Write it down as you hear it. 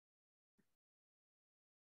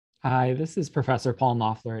Hi, this is Professor Paul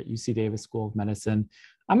Knopfler at UC Davis School of Medicine.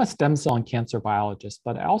 I'm a stem cell and cancer biologist,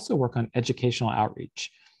 but I also work on educational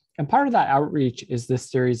outreach. And part of that outreach is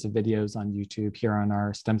this series of videos on YouTube here on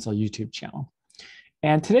our stem cell YouTube channel.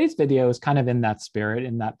 And today's video is kind of in that spirit,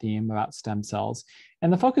 in that theme about stem cells.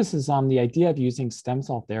 And the focus is on the idea of using stem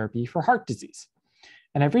cell therapy for heart disease.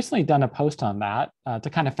 And I've recently done a post on that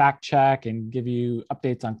to kind of fact check and give you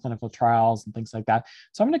updates on clinical trials and things like that.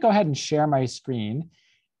 So I'm going to go ahead and share my screen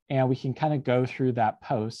and we can kind of go through that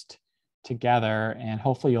post together, and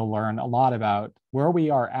hopefully you'll learn a lot about where we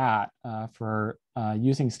are at for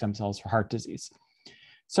using stem cells for heart disease.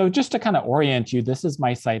 So just to kind of orient you, this is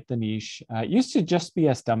my site, The Niche. It used to just be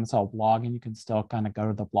a stem cell blog, and you can still kind of go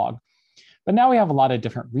to the blog. But now we have a lot of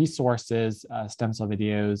different resources, stem cell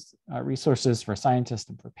videos, resources for scientists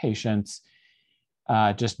and for patients,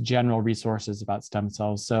 just general resources about stem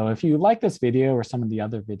cells. So if you like this video or some of the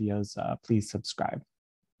other videos, please subscribe.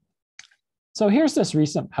 So here's this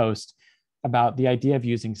recent post about the idea of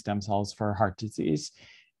using stem cells for heart disease.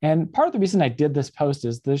 And part of the reason I did this post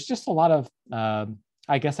is there's just a lot of,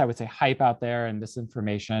 I guess I would say, hype out there and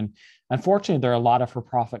misinformation. Unfortunately, there are a lot of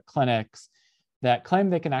for-profit clinics that claim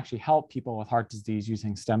they can actually help people with heart disease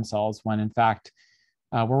using stem cells when in fact,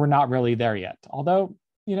 we're not really there yet. Although,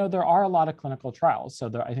 there are a lot of clinical trials.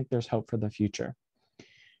 So I think there's hope for the future.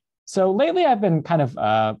 So lately I've been kind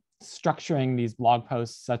of structuring these blog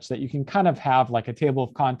posts such that you can kind of have like a table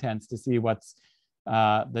of contents to see what's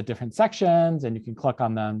the different sections, and you can click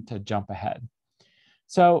on them to jump ahead.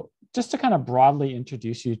 So just to kind of broadly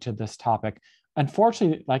introduce you to this topic,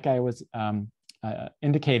 unfortunately, like I was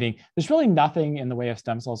indicating, there's really nothing in the way of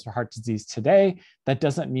stem cells for heart disease today. That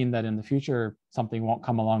doesn't mean that in the future something won't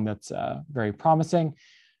come along that's very promising.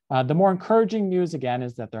 The more encouraging news, again,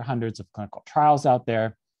 is that there are hundreds of clinical trials out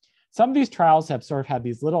there. Some of these trials have sort of had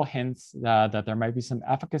these little hints that there might be some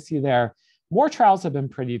efficacy there. More trials have been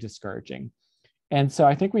pretty discouraging. And so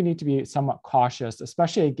I think we need to be somewhat cautious,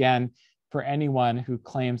 especially again, for anyone who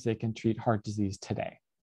claims they can treat heart disease today.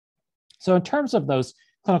 So in terms of those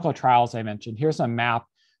clinical trials I mentioned, here's a map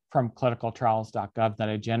from clinicaltrials.gov that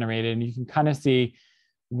I generated, and you can kind of see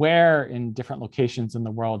where in different locations in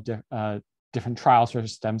the world, different trials for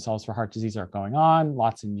stem cells for heart disease are going on,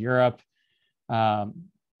 lots in Europe,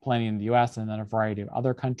 plenty in the US, and then a variety of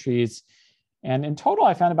other countries. And in total,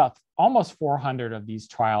 I found about almost 400 of these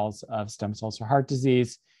trials of stem cells for heart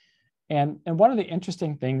disease. And one of the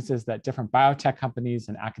interesting things is that different biotech companies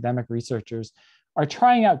and academic researchers are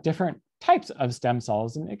trying out different types of stem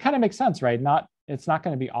cells. And it kind of makes sense, right? It's not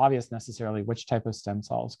going to be obvious necessarily which type of stem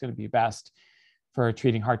cell is going to be best for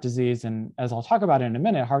treating heart disease. And as I'll talk about in a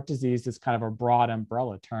minute, heart disease is kind of a broad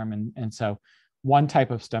umbrella term. And so one type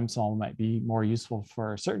of stem cell might be more useful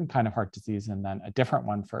for a certain kind of heart disease and then a different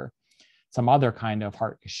one for some other kind of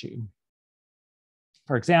heart issue.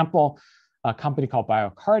 For example, a company called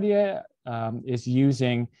BioCardia is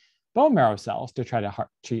using bone marrow cells to try to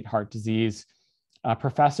treat heart disease. A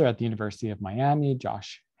professor at the University of Miami,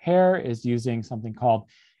 Josh Hare, is using something called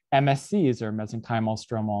MSCs, or mesenchymal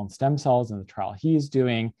stromal and stem cells, in the trial he's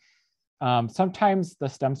doing. Sometimes the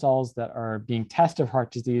stem cells that are being tested for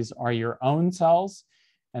heart disease are your own cells.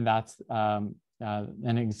 And that's,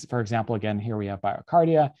 for example, again, here we have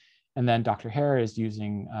BioCardia. And then Dr. Hare is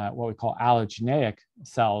using what we call allogeneic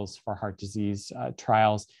cells for heart disease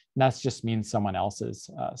trials. And that just means someone else's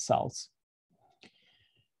cells.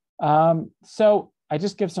 So I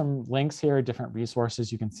just give some links here, different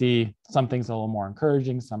resources. You can see some things are a little more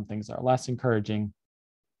encouraging, some things are less encouraging.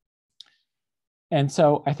 And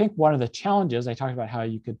so I think one of the challenges, I talked about how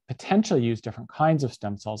you could potentially use different kinds of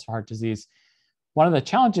stem cells for heart disease. One of the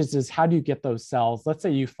challenges is, how do you get those cells? Let's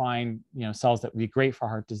say you find cells that would be great for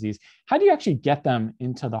heart disease. How do you actually get them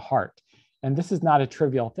into the heart? And this is not a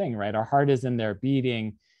trivial thing, right? Our heart is in there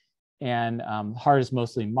beating, and heart is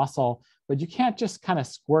mostly muscle, but you can't just kind of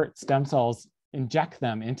squirt stem cells, inject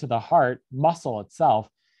them into the heart muscle itself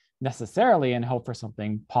necessarily and hope for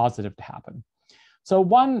something positive to happen. So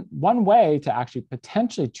one way to actually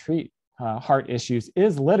potentially treat heart issues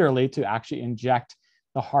is literally to actually inject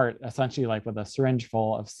the heart, essentially like with a syringe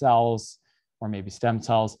full of cells or maybe stem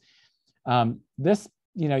cells.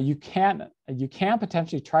 You can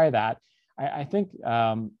potentially try that. I think there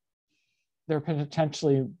are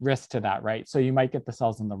potentially risks to that, right? So you might get the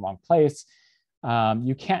cells in the wrong place.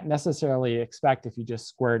 You can't necessarily expect, if you just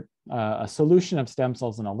squirt a solution of stem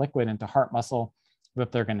cells in a liquid into heart muscle,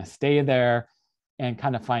 that they're going to stay there and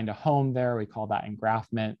kind of find a home there. We call that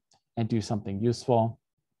engraftment, and do something useful.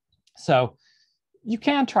 So you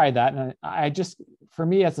can try that. And for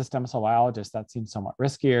me as a stem cell biologist, that seems somewhat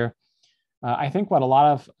riskier. I think what a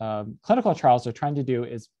lot of clinical trials are trying to do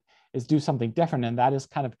is is do something different, and that is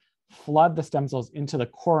kind of flood the stem cells into the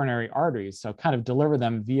coronary arteries. So kind of deliver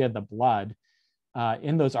them via the blood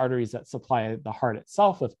in those arteries that supply the heart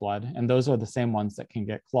itself with blood. And those are the same ones that can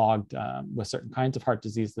get clogged with certain kinds of heart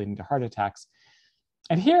disease leading to heart attacks.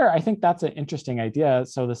 And here, I think that's an interesting idea.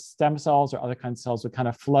 So the stem cells or other kinds of cells would kind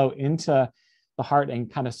of flow into the heart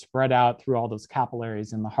and kind of spread out through all those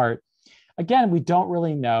capillaries in the heart. Again, we don't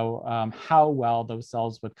really know how well those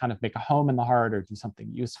cells would kind of make a home in the heart or do something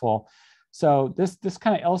useful. So this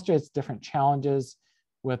kind of illustrates different challenges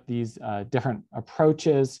with these different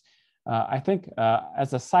approaches. I think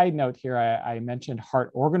as a side note here, I mentioned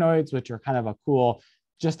heart organoids, which are kind of a cool,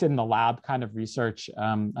 just in the lab kind of research.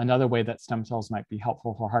 Another way that stem cells might be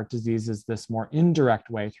helpful for heart disease is this more indirect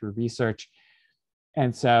way through research.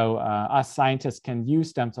 And so us scientists can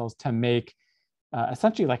use stem cells to make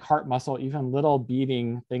essentially like heart muscle, even little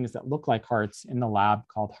beating things that look like hearts in the lab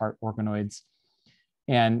called heart organoids,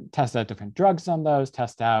 and test out different drugs on those,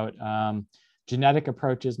 test out genetic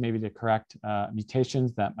approaches, maybe to correct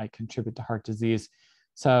mutations that might contribute to heart disease.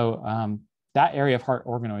 So that area of heart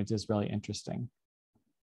organoids is really interesting.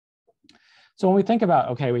 So when we think about,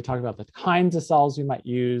 okay, we talked about the kinds of cells we might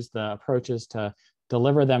use, the approaches to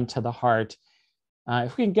deliver them to the heart.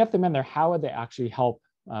 If we can get them in there, how would they actually help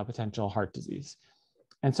potential heart disease?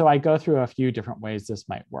 And so I go through a few different ways this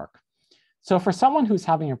might work. So for someone who's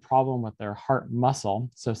having a problem with their heart muscle,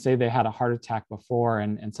 so say they had a heart attack before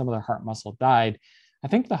and some of their heart muscle died, I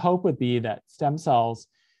think the hope would be that stem cells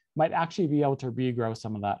might actually be able to regrow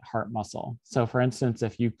some of that heart muscle. So for instance,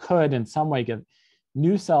 if you could in some way get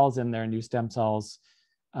new cells in there, new stem cells,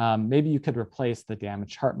 maybe you could replace the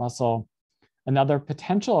damaged heart muscle. Another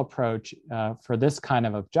potential approach for this kind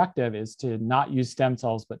of objective is to not use stem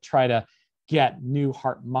cells, but try to get new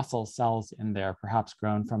heart muscle cells in there, perhaps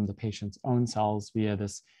grown from the patient's own cells via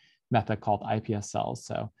this method called iPS cells.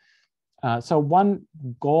 So one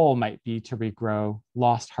goal might be to regrow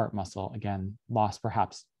lost heart muscle, again, lost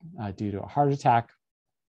perhaps due to a heart attack.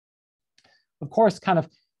 Of course, kind of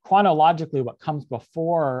chronologically, what comes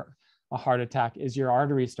before a heart attack is your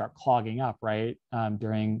arteries start clogging up, right,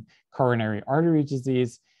 during coronary artery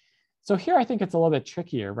disease. So here, I think it's a little bit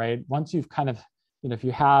trickier, right? Once you've kind of, if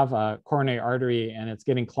you have a coronary artery and it's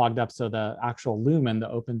getting clogged up, so the actual lumen, the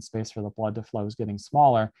open space for the blood to flow is getting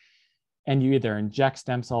smaller, and you either inject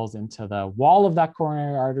stem cells into the wall of that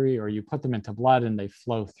coronary artery or you put them into blood and they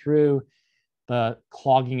flow through the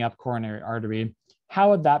clogging up coronary artery.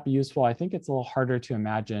 How would that be useful? I think it's a little harder to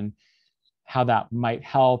imagine how that might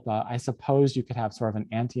help. I suppose you could have sort of an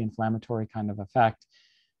anti-inflammatory kind of effect,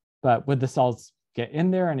 but would the cells get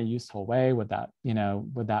in there in a useful way? Would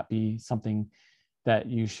that be something that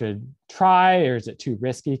you should try, or is it too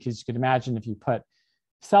risky? Because you could imagine if you put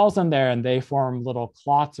cells in there and they form little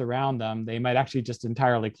clots around them, they might actually just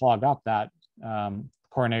entirely clog up that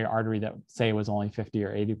coronary artery that, say, was only 50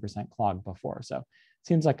 or 80% clogged before. So it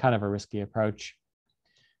seems like kind of a risky approach.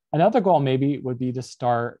 Another goal maybe would be to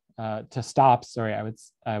stop, I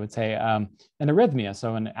would say, an arrhythmia,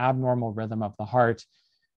 so an abnormal rhythm of the heart.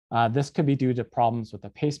 This could be due to problems with the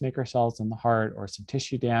pacemaker cells in the heart or some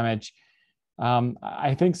tissue damage.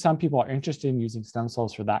 I think some people are interested in using stem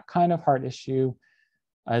cells for that kind of heart issue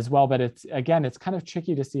as well, but it's kind of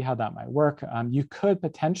tricky to see how that might work. You could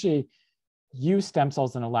potentially use stem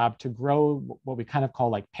cells in a lab to grow what we kind of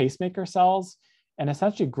call like pacemaker cells, and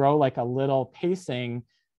essentially grow like a little pacing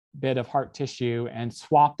bit of heart tissue and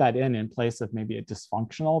swap that in place of maybe a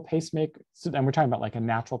dysfunctional pacemaker. And we're talking about like a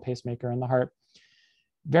natural pacemaker in the heart.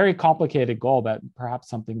 Very complicated goal, but perhaps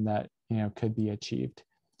something that could be achieved.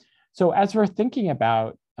 So as we're thinking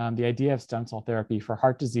about the idea of stem cell therapy for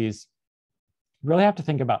heart disease, you really have to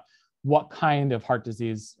think about what kind of heart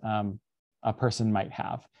disease a person might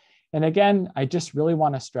have. And again, I just really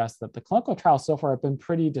want to stress that the clinical trials so far have been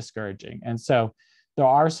pretty discouraging. And so there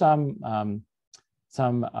are some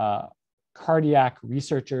cardiac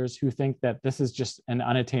researchers who think that this is just an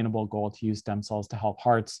unattainable goal to use stem cells to help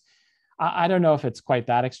hearts. I don't know if it's quite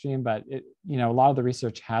that extreme, but a lot of the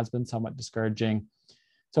research has been somewhat discouraging.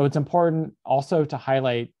 So it's important also to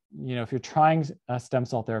highlight, if you're trying a stem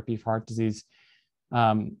cell therapy for heart disease,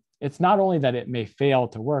 it's not only that it may fail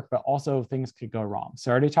to work, but also things could go wrong. So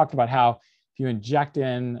I already talked about how if you inject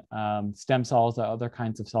in stem cells or other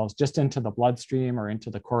kinds of cells just into the bloodstream or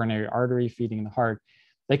into the coronary artery feeding the heart,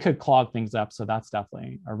 they could clog things up. So that's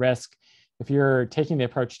definitely a risk. If you're taking the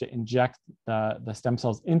approach to inject the stem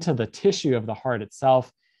cells into the tissue of the heart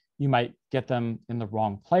itself, you might get them in the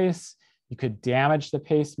wrong place. You could damage the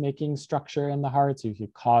pacemaking structure in the heart, so you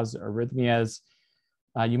could cause arrhythmias.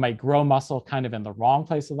 You might grow muscle kind of in the wrong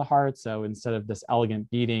place of the heart. So instead of this elegant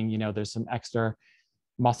beating, there's some extra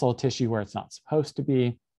muscle tissue where it's not supposed to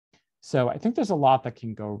be. So I think there's a lot that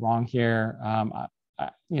can go wrong here.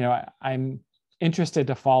 I'm interested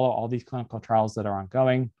to follow all these clinical trials that are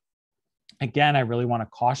ongoing. Again, I really want to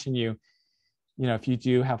caution you, if you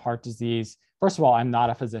do have heart disease, first of all, I'm not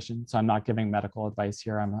a physician, so I'm not giving medical advice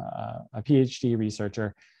here. I'm a PhD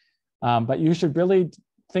researcher, but you should really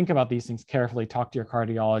think about these things carefully, talk to your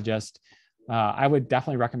cardiologist. I would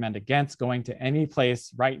definitely recommend against going to any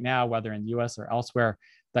place right now, whether in the US or elsewhere,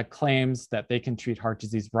 that claims that they can treat heart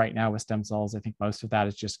disease right now with stem cells. I think most of that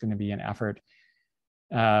is just going to be an effort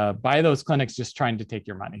by those clinics just trying to take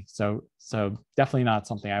your money. So definitely not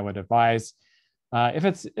something I would advise. If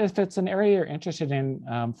it's an area you're interested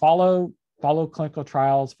in, follow clinical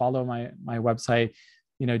trials, follow my website,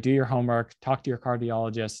 do your homework, talk to your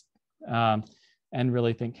cardiologist, and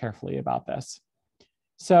really think carefully about this.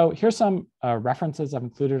 So here's some references I've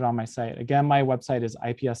included on my site. Again, my website is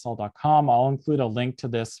ipsl.com. I'll include a link to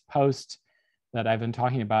this post that I've been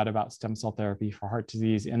talking about stem cell therapy for heart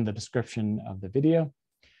disease in the description of the video.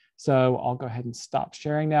 So I'll go ahead and stop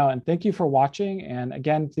sharing now. And thank you for watching. And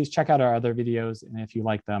again, please check out our other videos. And if you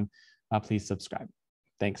like them, please subscribe.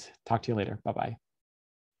 Thanks. Talk to you later. Bye-bye.